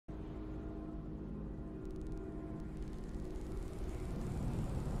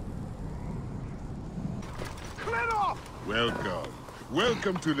Welcome.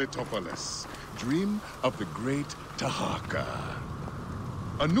 Welcome to Letopolis. Dream of the great Tahaka.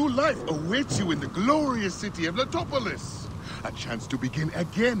 A new life awaits you in the glorious city of Letopolis. A chance to begin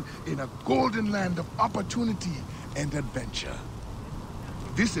again in a golden land of opportunity and adventure.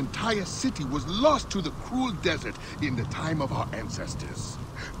 This entire city was lost to the cruel desert in the time of our ancestors.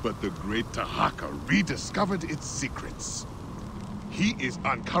 But the great Tahaka rediscovered its secrets. He is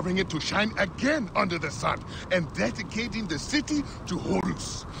uncovering it to shine again under the sun and dedicating the city to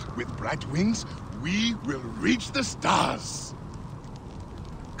Horus. With bright wings, we will reach the stars.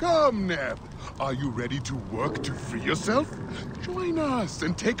 Come, Neb. Are you ready to work to free yourself? Join us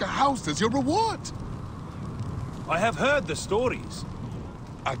and take a house as your reward. I have heard the stories.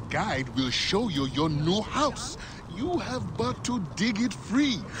 A guide will show you your new house. You have but to dig it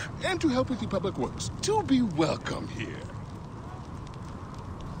free and to help with the public works to be welcome here.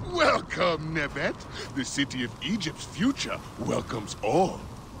 Welcome, Nebet. The city of Egypt's future welcomes all.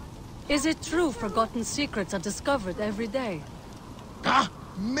 Is it true forgotten secrets are discovered every day?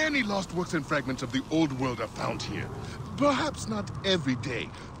 Many lost works and fragments of the old world are found here. Perhaps not every day,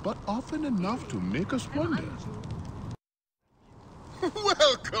 but often enough to make us wonder.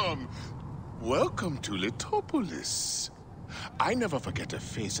 Welcome! Welcome to Letopolis. I never forget a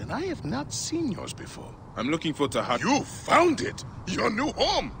face, and I have not seen yours before. I'm looking for Tahaka. You found it! Your new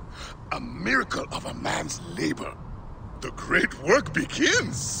home! A miracle of a man's labor. The great work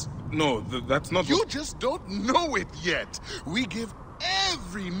begins! No, that's not... You just don't know it yet. We give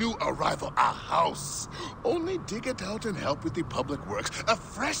every new arrival a house. Only dig it out and help with the public works. A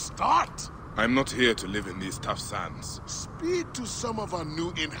fresh start. I'm not here to live in these tough sands. Speak to some of our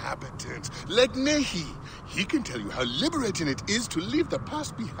new inhabitants, like Nehi. He can tell you how liberating it is to leave the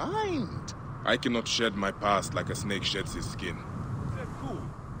past behind. I cannot shed my past like a snake sheds his skin.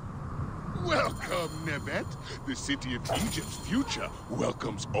 Welcome, Nebet. The city of Egypt's future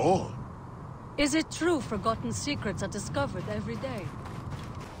welcomes all. Is it true forgotten secrets are discovered every day?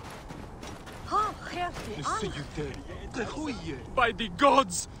 By the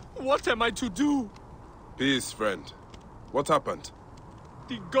gods! What am I to do? Peace, friend. What happened?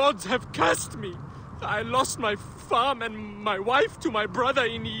 The gods have cursed me. I lost my farm and my wife to my brother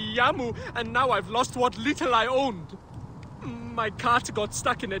in Yamu, and now I've lost what little I owned. My cart got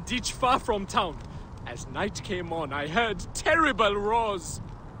stuck in a ditch far from town. As night came on, I heard terrible roars.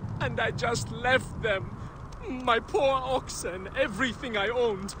 And I just left them. My poor oxen, everything I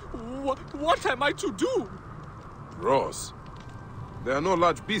owned. What am I to do? Roars? There are no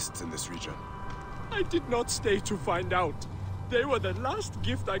large beasts in this region. I did not stay to find out. They were the last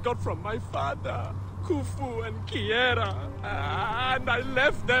gift I got from my father, Khufu and Kiera. And I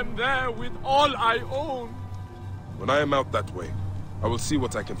left them there with all I owned. When I am out that way, I will see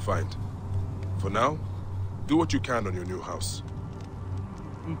what I can find. For now, do what you can on your new house.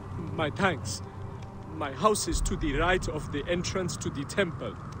 My thanks. My house is to the right of the entrance to the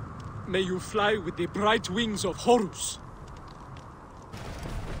temple. May you fly with the bright wings of Horus.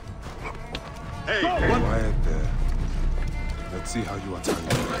 Hey! Quiet there. Let's see how you are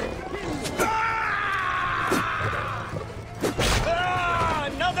timed.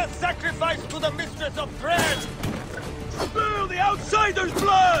 Another sacrifice to the mistress of bread! Spill the outsider's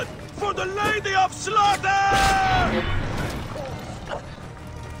blood for the Lady of Slaughter!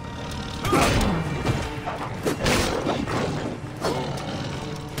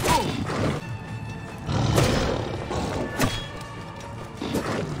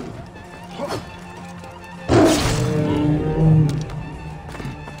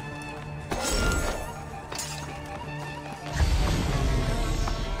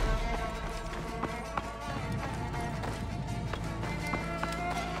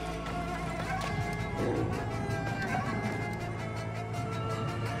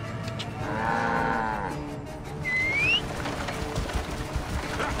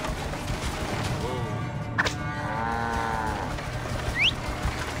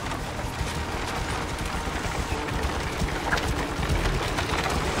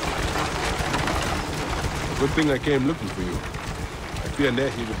 Good thing I came looking for you. I fear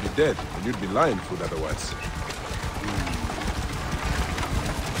Nehi would be dead, and you'd be lion food otherwise.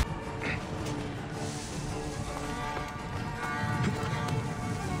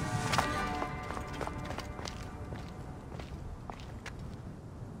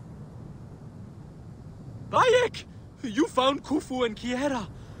 Bayek! You found Khufu and Kiera.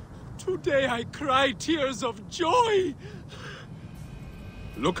 Today I cry tears of joy.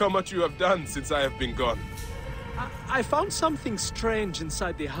 Look how much you have done since I have been gone. I found something strange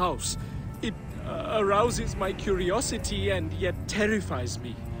inside the house. It arouses my curiosity and yet terrifies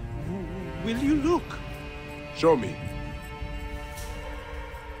me. Will you look? Show me.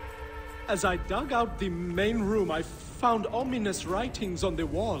 As I dug out the main room, I found ominous writings on the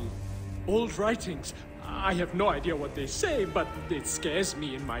wall. Old writings. I have no idea what they say, but it scares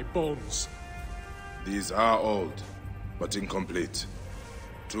me in my bones. These are old, but incomplete.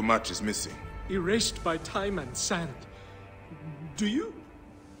 Too much is missing. Erased by time and sand. Do you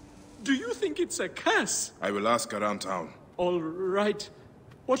think it's a curse? I will ask around town. All right.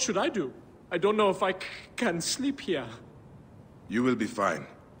 What should I do? I don't know if I can sleep here. You will be fine.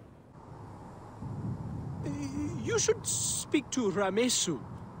 You should speak to Ramesu.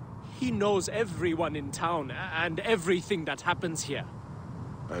 He knows everyone in town and everything that happens here.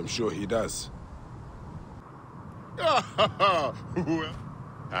 I'm sure he does. Well,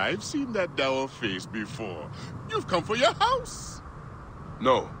 I've seen that dour face before. You've come for your house.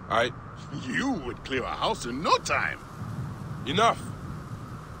 No, You would clear a house in no time. Enough!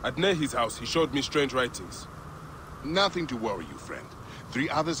 At Nehi's house, he showed me strange writings. Nothing to worry you, friend. 3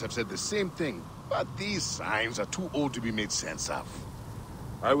 others have said the same thing, but these signs are too old to be made sense of.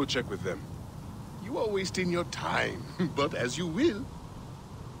 I will check with them. You are wasting your time, but as you will.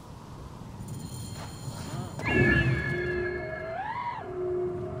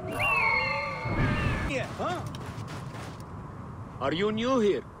 Yeah, huh? Are you new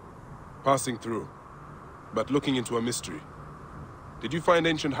here? Passing through, but looking into a mystery. Did you find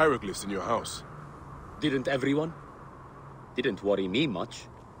ancient hieroglyphs in your house? Didn't everyone? Didn't worry me much.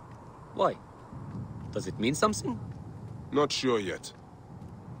 Why? Does it mean something? Not sure yet.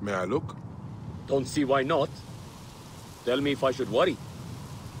 May I look? Don't see why not. Tell me if I should worry.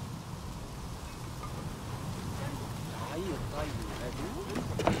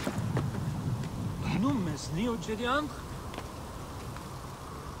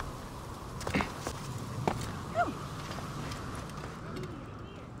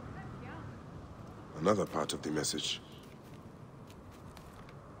 Another part of the message.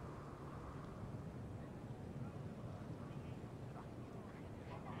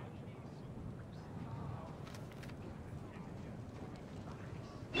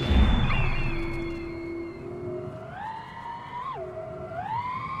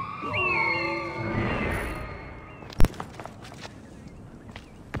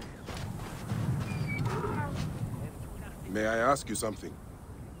 May I ask you something?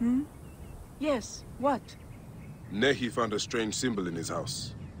 Yes, what? Nehi found a strange symbol in his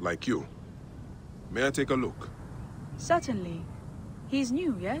house, like you. May I take a look? Certainly. He's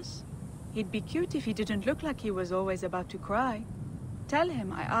new, yes? He'd be cute if he didn't look like he was always about to cry. Tell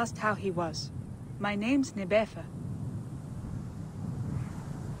him I asked how he was. My name's Nebefa.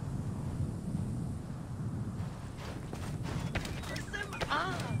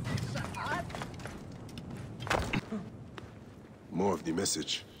 More of the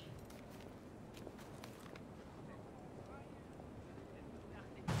message.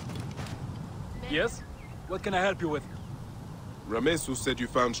 Yes? What can I help you with? Ramesu said you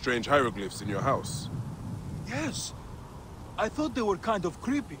found strange hieroglyphs in your house. Yes. I thought they were kind of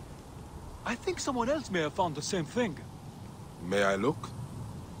creepy. I think someone else may have found the same thing. May I look?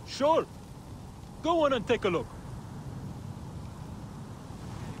 Sure. Go on and take a look.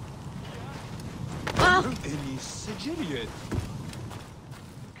 Any sigilliate?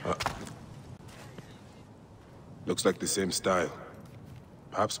 Looks like the same style.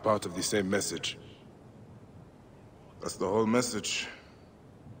 Perhaps part of the same message. That's the whole message.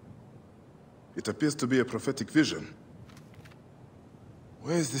 It appears to be a prophetic vision.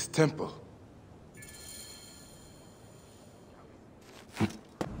 Where is this temple?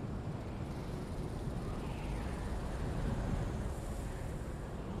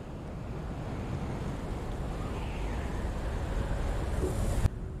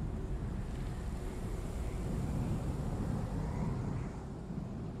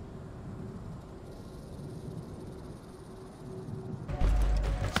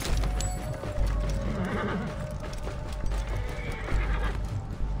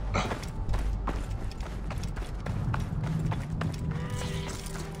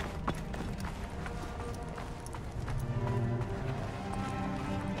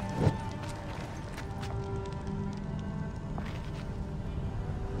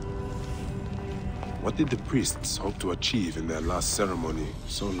 What did the priests hope to achieve in their last ceremony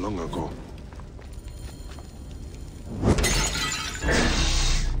so long ago?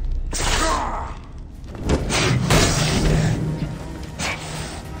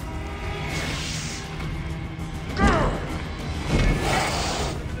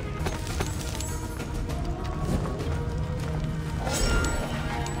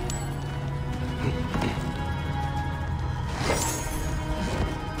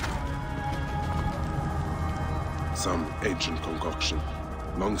 Some ancient concoction.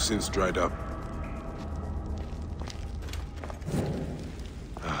 long since dried up.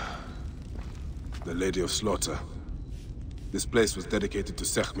 The Lady of Slaughter. This place was dedicated to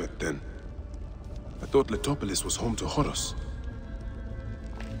Sekhmet then. I thought Letopolis was home to Horus.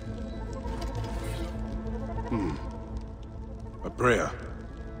 A prayer.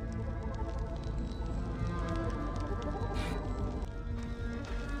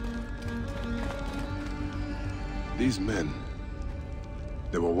 These men,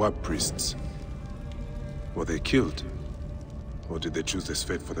 they were Wab priests. Were they killed? Or did they choose this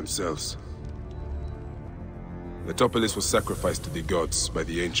fate for themselves? Letopolis was sacrificed to the gods by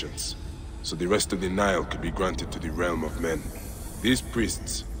the ancients, so the rest of the Nile could be granted to the realm of men. These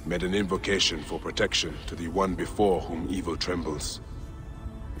priests made an invocation for protection to the one before whom evil trembles.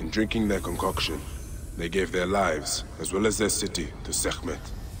 In drinking their concoction, they gave their lives, as well as their city, to Sekhmet.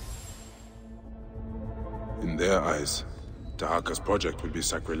 In their eyes, Tahaka's project would be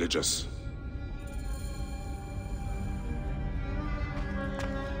sacrilegious.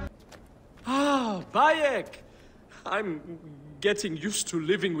 Ah, Bayek! I'm getting used to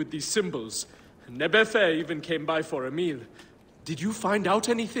living with these symbols. Nebefe even came by for a meal. Did you find out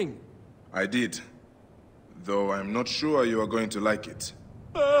anything? I did. Though I'm not sure you are going to like it.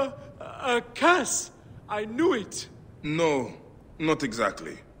 A curse! I knew it! No, not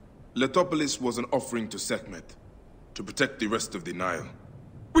exactly. Letopolis was an offering to Sekhmet, to protect the rest of the Nile.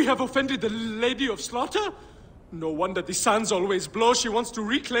 We have offended the Lady of Slaughter? No wonder the suns always blow. She wants to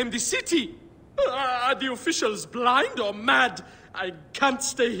reclaim the city. Are the officials blind or mad? I can't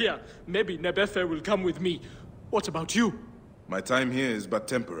stay here. Maybe Nebefe will come with me. What about you? My time here is but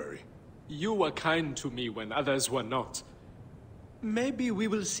temporary. You were kind to me when others were not. Maybe we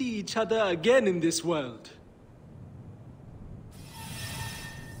will see each other again in this world.